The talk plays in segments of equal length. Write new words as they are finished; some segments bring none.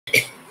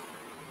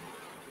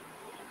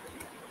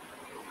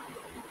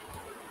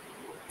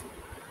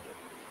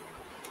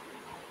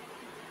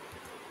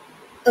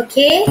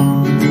Okay.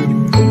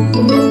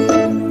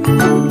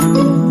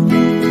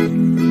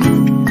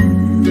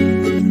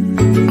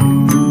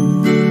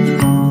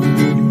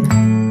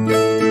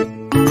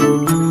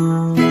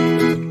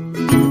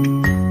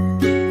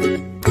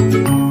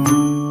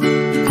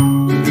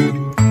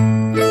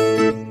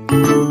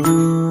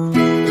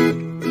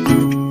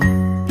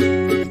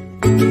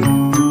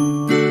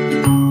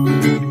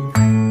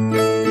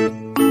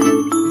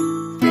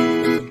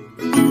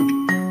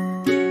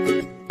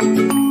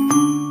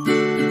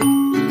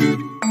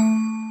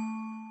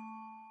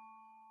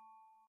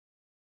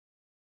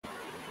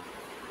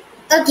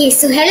 Okay,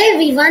 so hello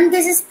everyone,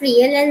 this is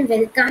Priyal and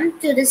welcome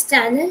to this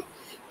channel.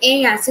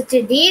 And yeah, so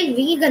today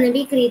we're gonna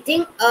be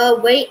creating a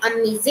very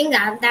amazing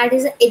app that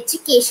is an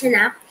education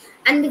app,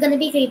 and we're gonna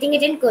be creating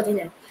it in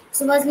Kodular.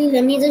 So firstly,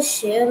 let me just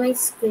share my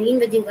screen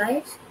with you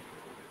guys.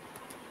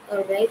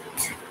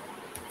 Alright.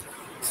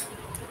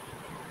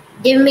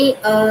 Give me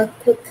a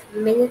quick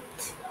minute.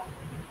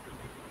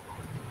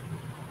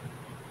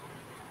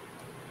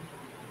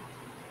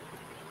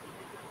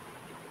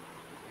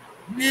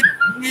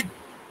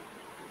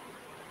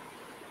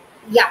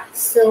 Yeah,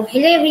 so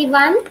hello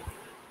everyone.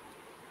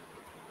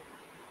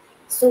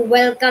 So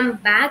welcome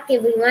back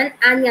everyone,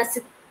 and yes,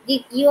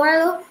 you all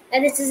know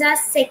that this is our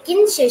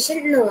second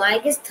session, no, I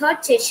guess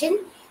third session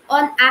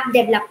on app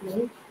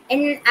development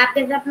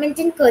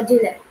in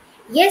Kodular.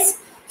 Yes,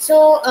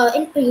 so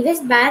in previous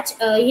batch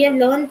you have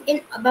learned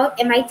in about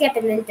MIT App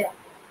Inventor,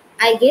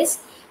 I guess.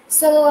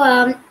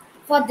 So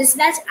for this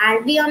batch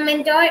I'll be your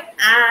mentor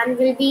and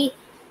will be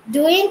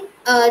doing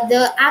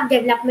the app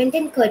development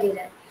in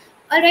Kodular.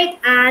 Alright,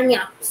 and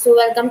yeah, so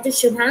welcome to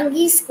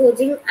Shubhangi's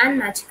Coding and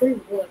Magical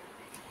World.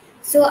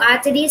 So our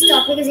today's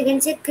topic is, you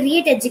can say,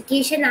 create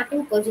education app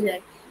in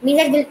Kodular. Means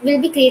that we'll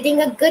be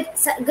creating a good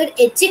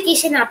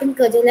education app in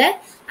Kodular,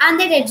 and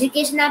that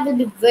education app will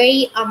be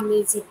very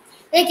amazing.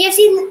 Like you've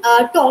seen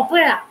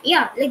Toppr app,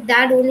 yeah, like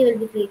that only will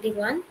be creating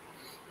one.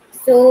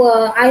 So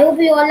I hope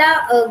you all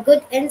are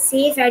good and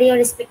safe at your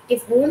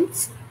respective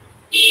homes.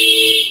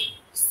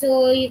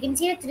 So you can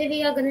see that today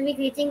we are going to be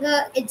creating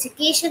a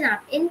education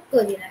app in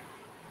Kodular.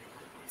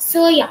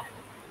 So yeah,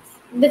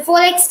 before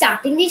like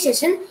starting the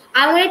session,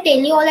 I want to tell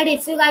you all that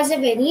if you guys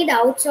have any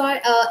doubts or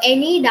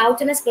any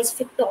doubts on a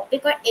specific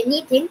topic or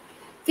anything,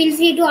 feel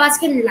free to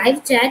ask in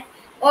live chat.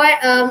 Or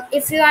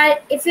if you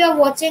are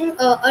watching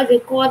a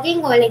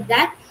recording or like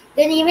that,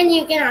 then even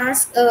you can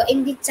ask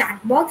in the chat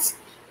box.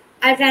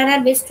 I'll try my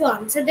best to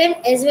answer them,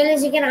 as well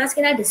as you can ask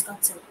in our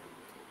Discord server.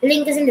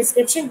 Link is in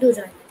description. Do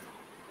join.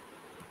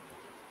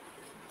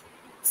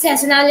 So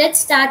now let's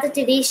start the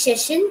today's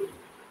session.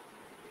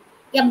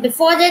 Yeah,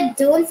 before that,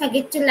 don't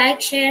forget to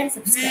like, share, and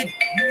subscribe.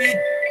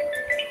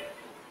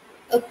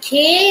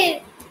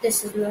 Okay,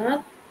 this is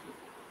not.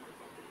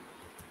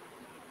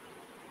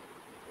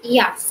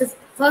 Yeah, so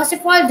first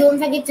of all, don't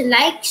forget to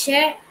like,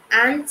 share,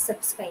 and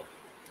subscribe.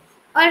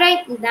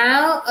 Alright,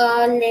 now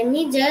let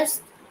me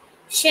just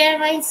share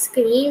my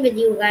screen with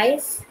you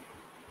guys.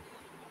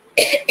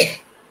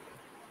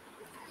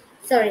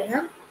 Sorry,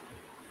 huh?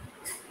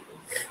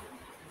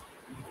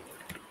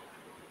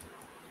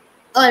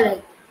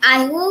 Alright,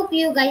 I hope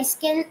you guys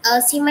can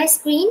see my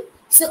screen.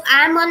 So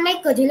I'm on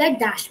my Kodular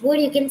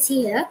dashboard, you can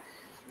see here.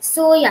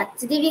 So yeah,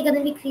 today we're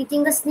gonna be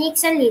creating a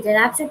snakes and leader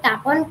app. So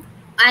tap on,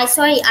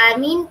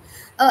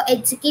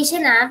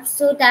 education app.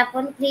 So tap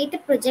on create a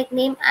project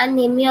name and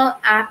name your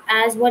app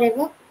as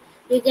whatever.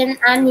 You can,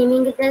 I'm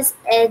naming it as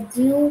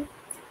edu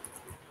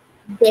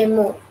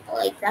demo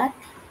like that.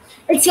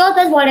 It's your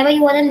choice, whatever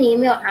you want to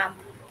name your app.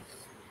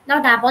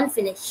 Now tap on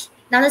finish.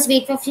 Now let's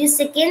wait for a few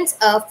seconds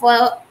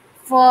for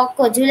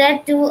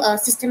Kodular to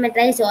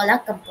systematize all our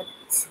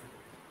components.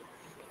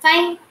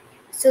 Fine.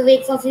 So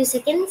wait for a few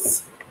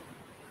seconds.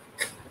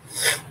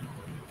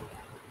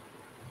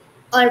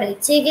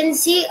 Alright, so you can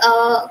see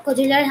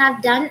Kodular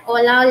have done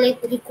all our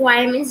like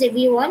requirements that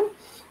we want.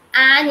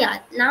 And yeah,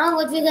 now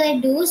what we're gonna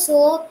do,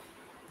 so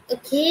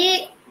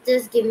okay,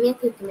 just give me a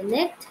quick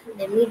minute.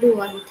 Let me do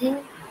one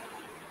thing.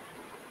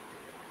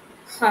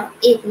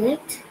 8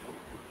 minutes.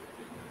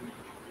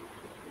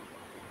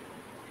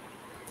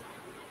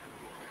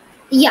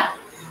 या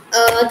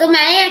तो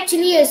मैंने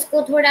actually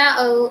इसको थोड़ा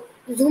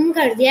zoom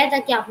कर दिया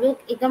ताकि आप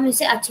लोग एकदम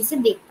इसे अच्छे से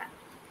देख पाए.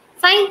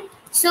 Fine.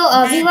 So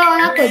we were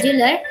on a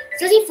कोड्यूलर.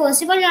 So ji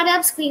first of all यहाँ पे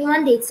आप स्क्रीन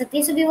वन देख सकते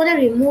हैं. So we want to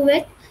remove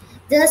it.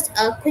 Just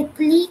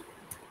quickly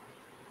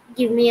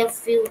give me a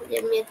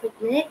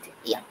quick minute.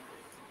 Yeah,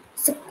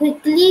 so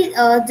quickly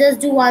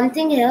just do one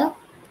thing here.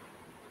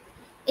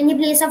 In the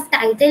place of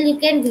title you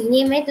can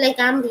rename it, like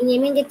I'm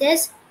renaming it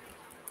as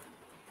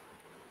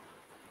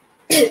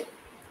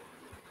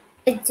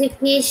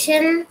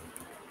education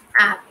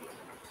app.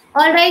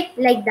 All right,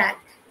 like that.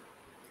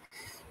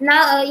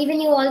 Now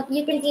even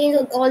you can change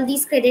all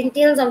these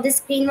credentials of the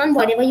screen on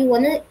whatever you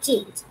want to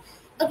change.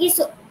 Okay,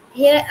 so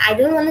here I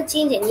don't want to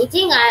change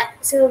anything.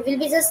 So we'll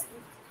be just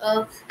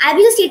I'll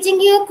be just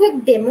teaching you a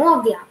quick demo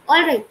of the app.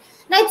 All right,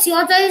 now it's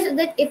your choice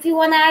that if you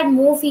want to add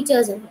more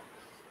features in it.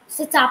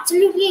 So it's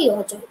absolutely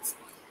your choice.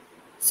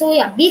 So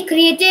yeah, be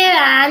creative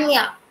and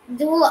yeah,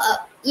 do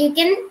you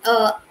can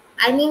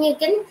you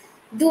can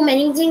do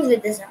many things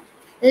with this app.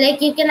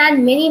 Like you can add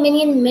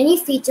many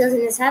features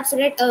in this app, so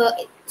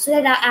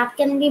that our app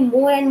can be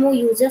more and more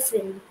user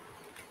friendly.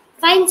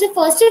 Fine. So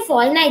first of all,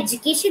 an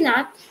education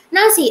app.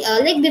 Now see,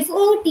 like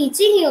before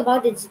teaching you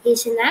about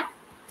education app,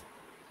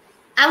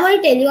 I want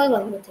to tell you all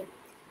one more thing.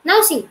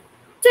 Now see,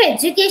 जो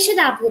education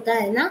app होता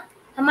है ना,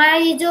 हमारा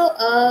ये जो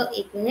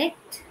एक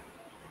minute,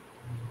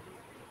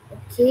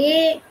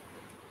 okay,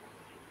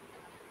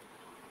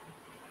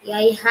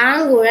 यार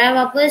hang हो रहा है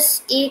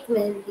वापस, एक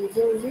मिनट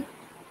दीजिए मुझे,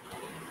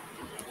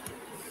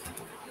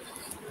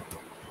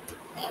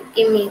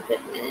 give me a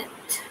quick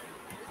minute,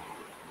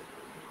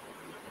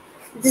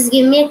 just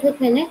give me a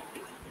quick minute.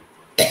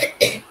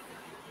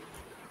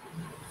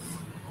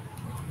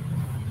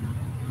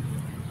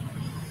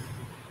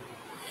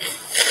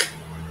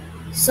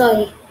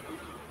 Sorry.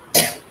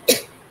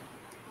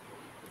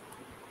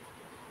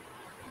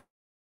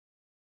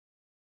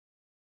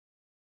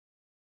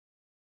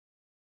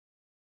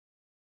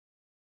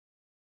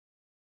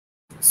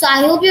 So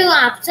I hope you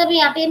आप सब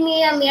यहाँ पे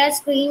मेरा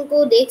स्क्रीन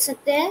को देख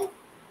सकते हैं.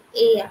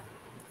 या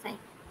फाइन.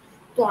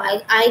 तो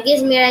आई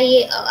गेस मेरा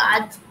ये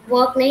आज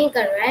वर्क नहीं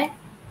कर रहा है,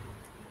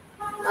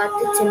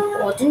 but it's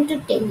important to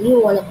tell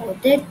you all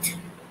about it.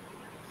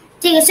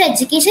 ठीक है. सो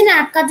एजुकेशन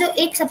ऐप का जो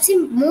एक सबसे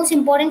मोस्ट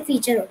इम्पोर्टेंट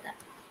फीचर होता है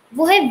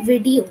वो है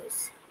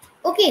videos.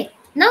 Okay.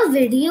 Now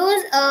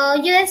videos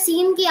you have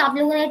seen कि आप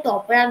लोगों ने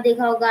टॉपर ऐप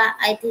देखा होगा,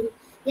 आई थिंक.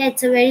 या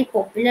it's a very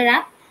popular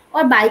app.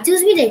 और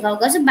बायजूस भी देखा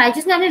होगा. सो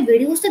बायजूस में आपने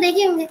वीडियोस तो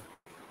देखे होंगे.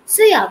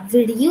 सो या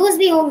वीडियोस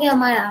भी होंगे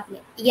हमारे ऐप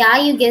में. या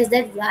you guess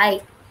that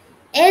right.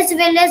 As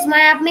well as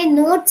हमारे ऐप में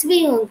नोट्स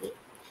भी होंगे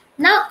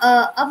ना.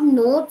 अब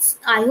नोट्स,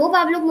 आई होप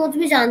आप लोग नोट्स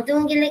भी जानते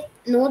होंगे.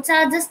 Like notes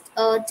are just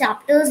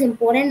chapters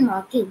important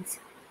markings,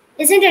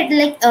 isn't it?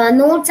 Like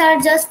notes are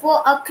just for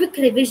a quick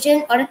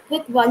revision or a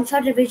quick one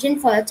shot revision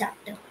for a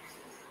chapter.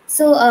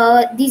 So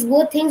these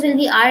both things will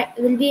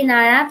be in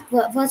our app.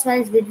 First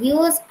one is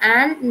videos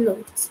and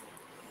notes.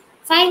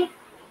 Fine.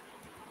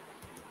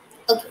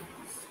 Okay.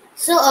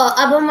 So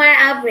अब हमारा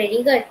app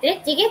ready करते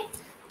हैं. ठीक है.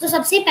 तो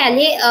सबसे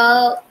पहले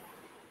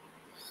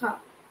हाँ,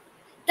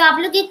 तो आप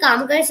लोग एक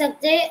काम कर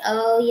सकते हैं.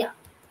 या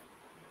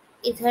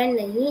इधर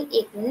नहीं,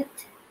 एक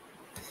मिनट.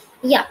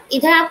 या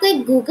इधर आपको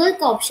एक गूगल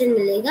का ऑप्शन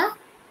मिलेगा.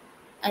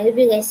 I hope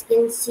you guys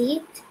can see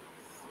it.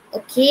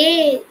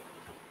 Okay.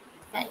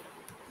 Fine.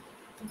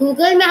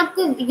 Google में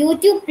आपको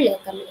YouTube play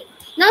कर लेगा.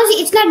 Now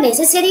it's not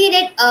necessary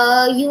that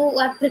you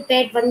have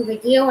prepared one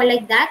video or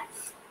like that.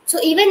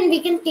 So even we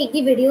can take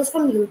the videos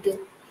from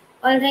YouTube.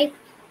 Alright.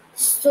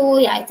 So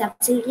yeah, it's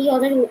absolutely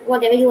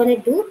whatever you want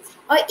to do.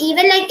 Or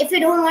even like if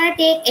you don't want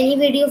to take any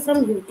video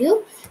from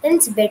YouTube, then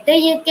it's better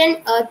you can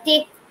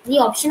take the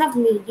option of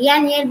media,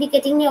 and you'll be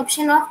getting the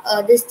option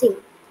of this thing.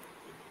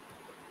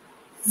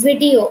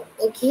 Video.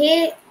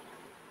 Okay.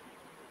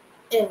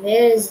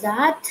 Where is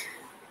that?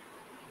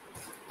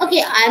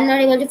 Okay, I'm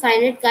not able to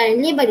find it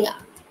currently, but yeah.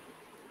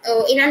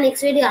 In our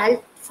next video,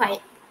 I'll find.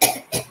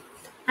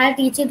 I'll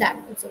teach you that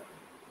also.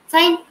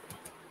 Fine.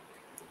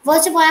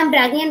 First of all, I'm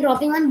dragging and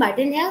dropping one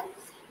button here,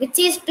 which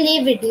is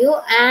play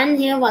video, and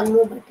here one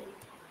more button.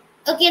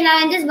 Okay,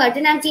 now in this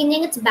button, I'm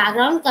changing its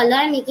background color.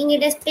 I'm making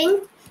it as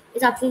pink.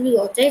 It's absolutely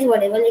your choice,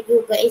 whatever like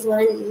you guys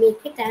want to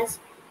make it as.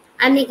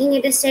 I'm making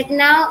it as set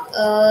now.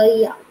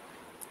 Yeah.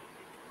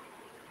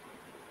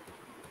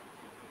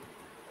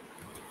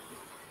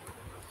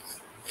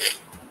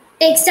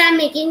 Text, I'm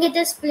making it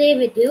as play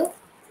video.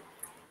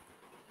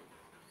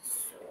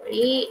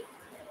 Sorry.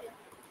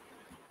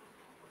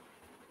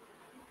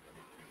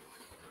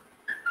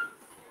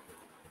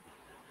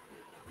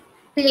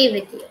 Play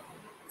video.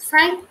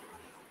 Fine.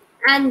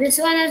 And this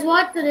one is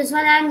what? So this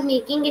one I'm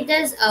making it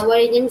as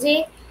what you can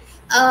say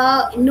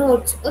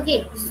notes.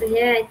 Okay. So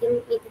here I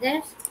can make it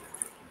as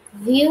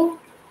view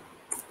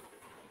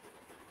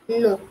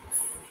notes.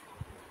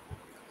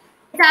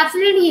 It's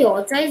absolutely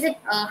your choice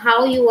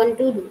how you want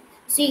to do.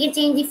 So you can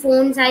change the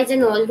font size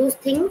and all those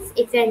things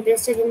if you're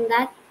interested in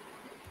that.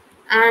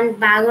 And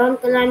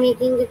background color I'm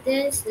making it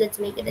as, let's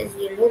make it as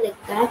yellow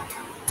like that.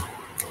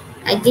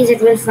 I guess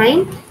it will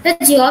fine.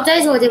 That's your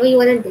choice, whatever you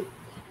want to do.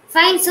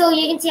 Fine. So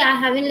you can see I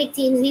haven't like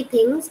changed the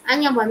things.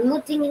 And yeah, one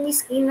more thing in the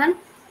screen one.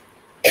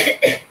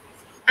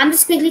 I'm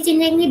just quickly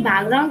changing the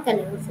background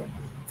color also.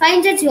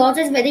 Fine. That's your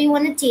choice whether you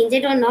want to change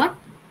it or not.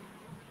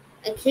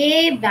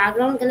 Okay.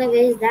 Background color,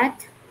 where is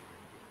that?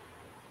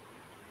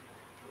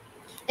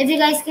 If you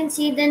guys can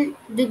see, then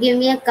do give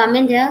me a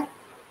comment here.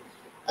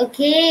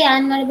 Okay,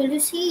 I'm not able to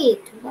see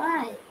it.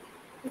 Why?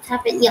 What's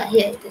happened? Yeah,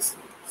 here it is.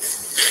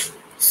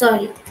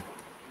 Sorry.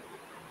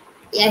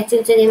 Yeah,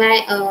 actually,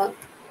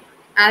 I'm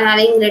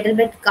having a little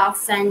bit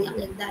cough and yeah,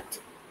 like that.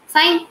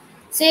 Fine.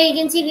 So you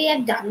can see we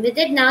have done with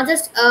it. Now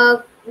just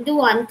do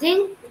one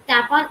thing.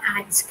 Tap on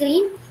add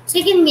screen. So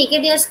you can make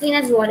it your screen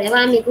as whatever.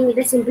 I'm making it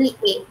as simply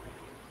A.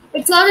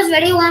 It's always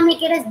whether you want to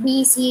make it as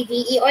B, C,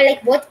 D, E, or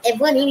like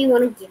whatever name you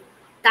want to give.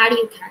 That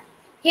you can.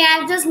 Here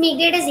I've just made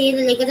it as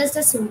A, like just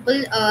a simple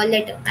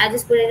letter. I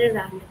just put it at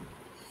random.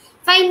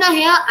 Fine. Now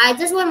here I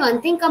just want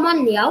one thing. Come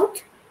on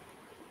layout.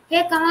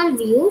 Here come on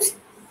views.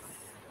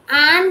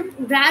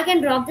 and drag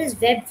and drop this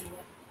web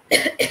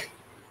viewer.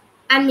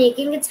 I'm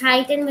making its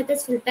height and width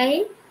as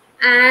filter,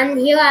 and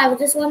here I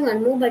just want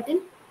one more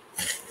button,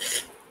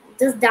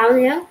 just down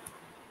here.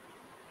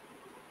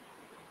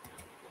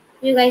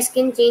 You guys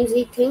can change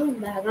the thing,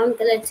 background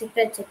color,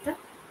 etc., etc.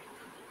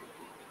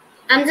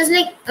 I'm just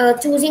like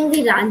choosing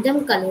the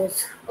random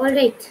colors. All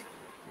right,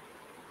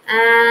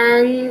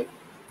 and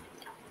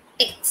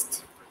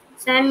text.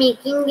 So I'm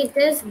making it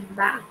as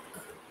back.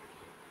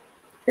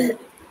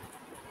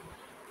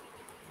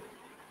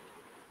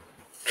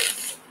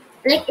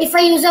 Like if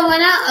a user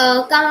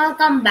wanna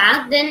come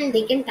back, then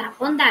they can tap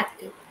on that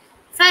thing.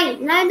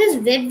 Fine. Now this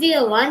web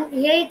viewer one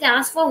here, it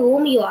asks for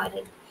home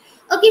URL.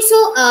 Okay,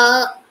 so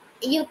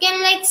you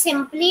can like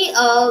simply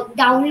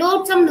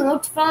download some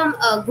notes from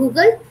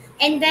Google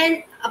and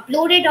then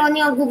upload it on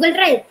your Google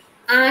Drive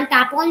and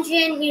tap on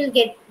share and you'll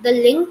get the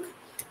link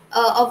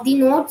of the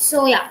notes.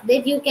 So yeah,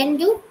 that you can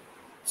do.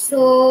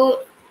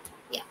 So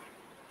yeah,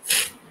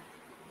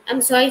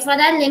 I'm sorry for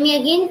that. Let me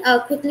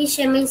again quickly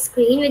share my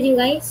screen with you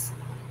guys.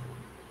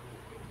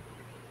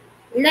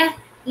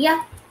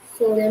 Yeah.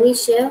 So let me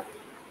share.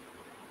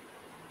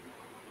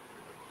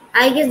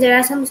 I guess there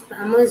are some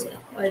spammers here.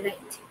 All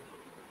right.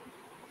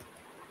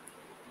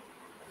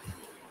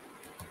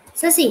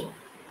 So see,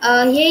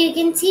 here you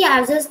can see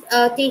I've just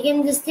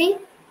taken this thing.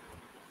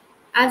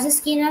 I've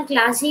just seen a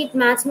class sheet,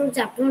 maths note,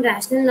 chapter on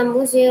rational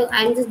numbers. Here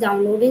I'm just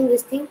downloading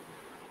this thing.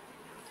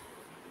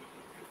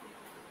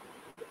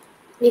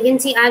 You can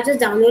see I've just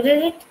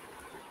downloaded it,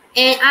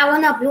 and I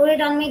want to upload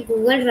it on my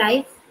Google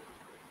Drive.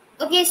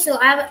 Okay, so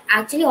I've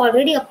actually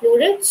already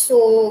uploaded,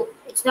 so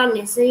it's not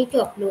necessary to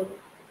upload it.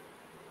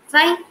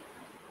 Fine.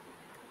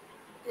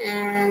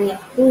 And yeah,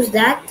 who's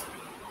that?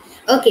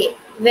 Okay,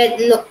 well,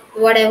 look,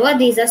 whatever.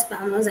 These are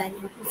spammers. I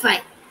know.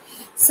 Fine.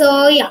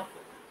 So yeah,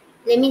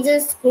 let me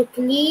just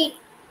quickly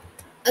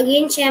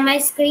again share my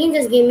screen.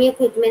 Just give me a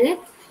quick minute,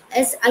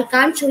 as I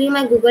can't show you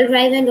my Google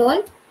Drive and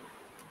all.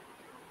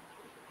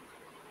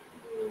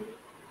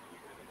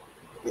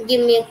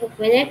 Give me a quick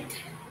minute.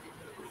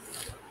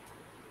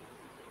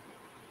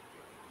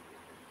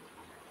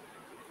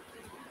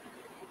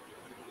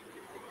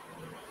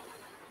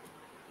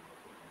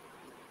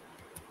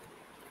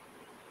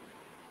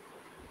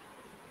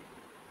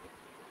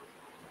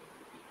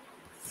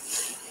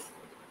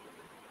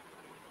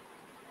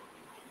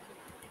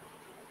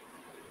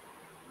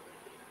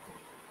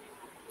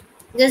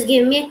 Just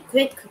give me a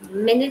quick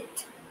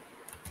minute.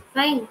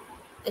 Fine.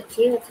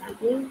 Okay, what's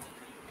happening?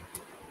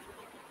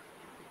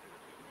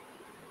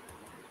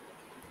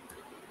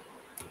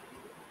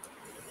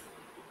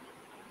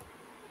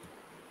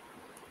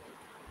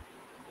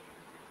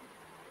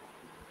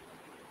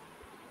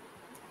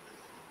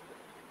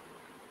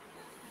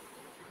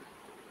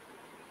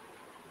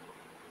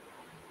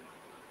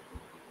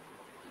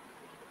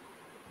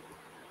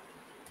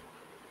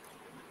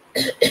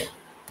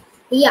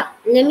 Yeah,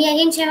 let me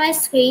again share my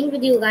screen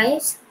with you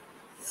guys.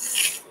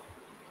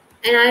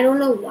 And I don't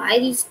know why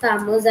these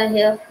spammers are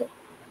here.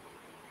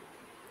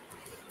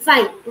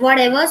 Fine,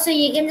 whatever. So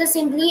you can just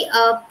simply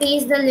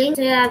paste the link.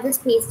 So I have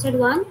just pasted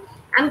one.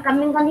 I'm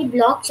coming on the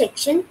blog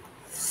section.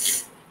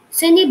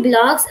 So in the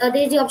blogs,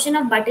 there is the option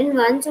of button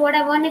one. So what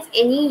I want, if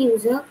any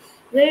user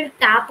will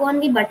tap on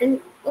the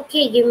button.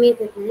 Okay, give me a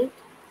quick minute.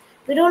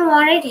 We don't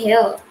want it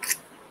here.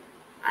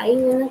 I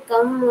wanna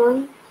come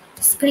on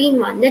screen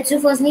one. Let's do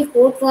firstly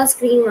code for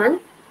screen one.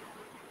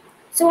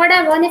 So what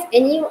I want, if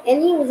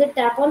any user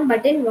tap on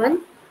button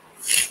one,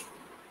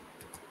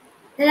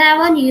 then I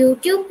want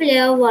YouTube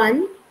player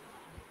one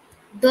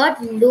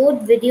dot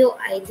load video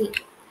ID.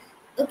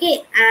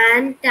 Okay,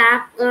 and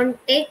tap on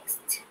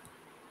text.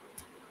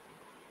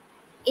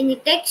 In the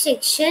text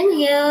section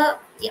here,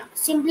 yeah,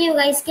 simply you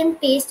guys can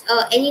paste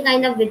any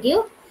kind of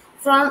video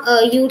from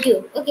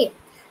YouTube. Okay,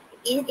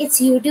 it's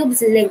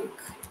YouTube's link.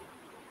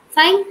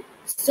 Fine.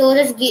 So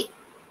let's get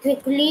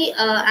quickly.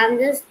 I'm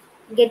just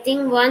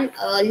getting one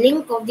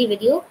link of the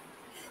video.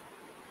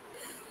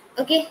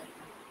 Okay,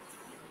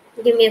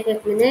 give me a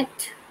quick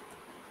minute.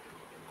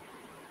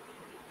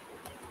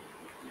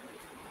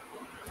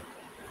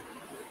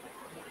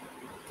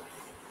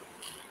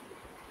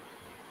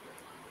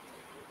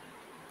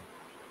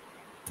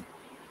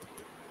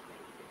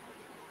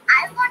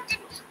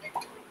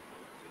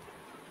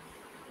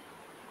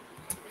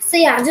 So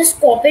yeah, I just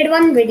copied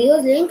one video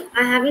link.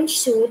 I haven't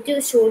shown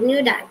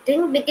you that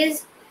thing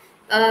because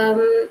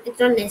it's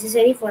not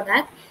necessary for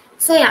that.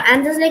 So yeah,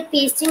 I'm just like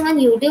pasting on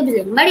YouTube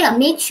link. But yeah,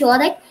 make sure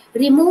that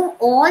remove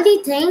all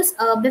the things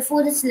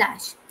before the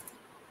slash.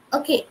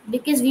 Okay,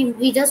 because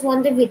we just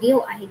want the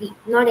video ID,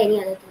 not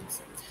any other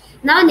things.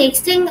 Now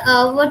next thing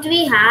what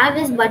we have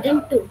is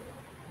button 2.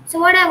 So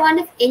what I want,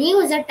 if any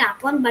user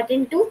tap on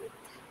button 2,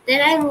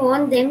 then I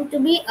want them to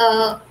be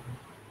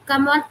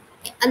come on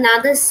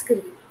another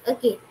screen.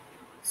 Okay,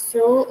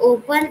 so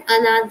open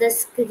another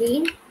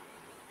screen,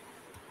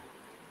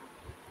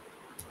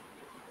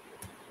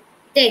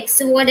 text.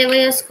 So whatever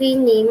your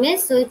screen name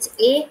is, so it's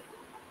A.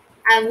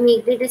 I've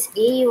made it as A,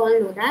 you all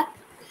know that.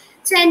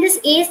 So in this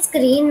A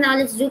screen, now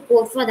let's do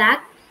code for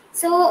that.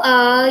 So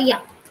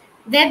yeah,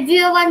 web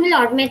viewer one will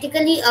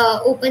automatically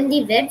open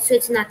the web, so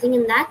it's nothing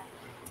in that.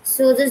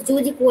 So just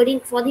do the coding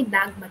for the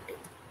back button.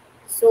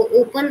 So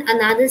open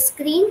another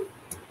screen,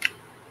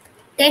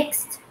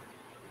 text,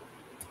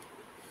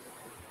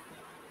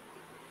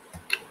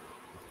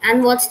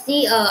 and what's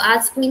the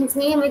our screen's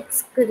name? It's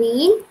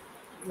screen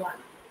one.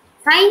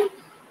 Fine.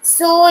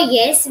 So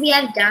yes, we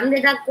are done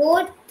with our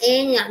code.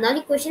 And yeah, now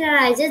the question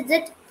arises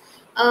that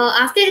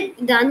after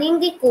running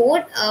the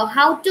code,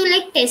 how to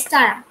like test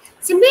our app?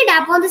 Simply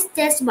tap on this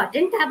test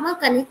button, tap on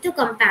connect to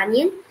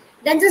companion,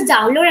 then just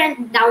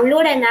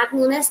download an app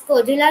known as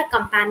Kodular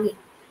Companion.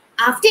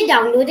 After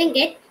downloading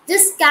it,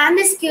 just scan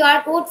this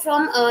QR code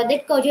from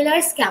that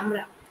Kodular's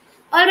camera.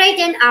 Alright,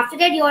 and after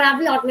that your app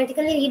will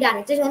automatically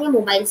redirect it on your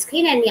mobile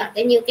screen, and yeah,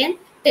 then you can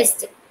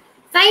test it.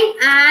 Fine.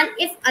 And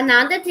if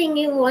another thing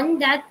you want,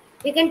 that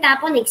you can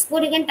tap on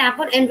export, you can tap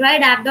on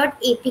Android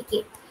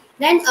app.apk.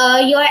 Then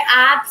your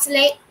apps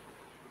like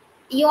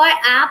your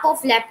app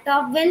of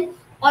laptop will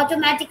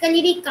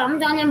automatically be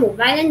come on your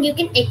mobile, and you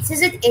can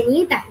access it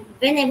anytime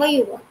whenever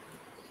you want.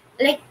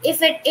 Like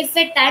if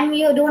at time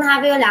you don't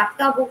have your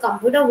laptop or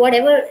computer,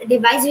 whatever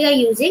device you are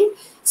using,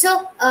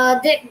 so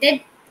at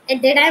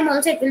that time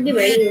also it will be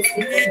very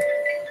useful for you.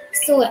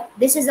 So yeah,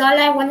 this is all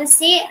I want to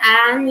say,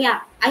 and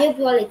yeah, I hope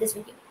you all like this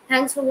video.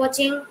 Thanks for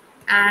watching,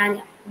 and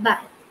yeah,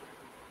 bye.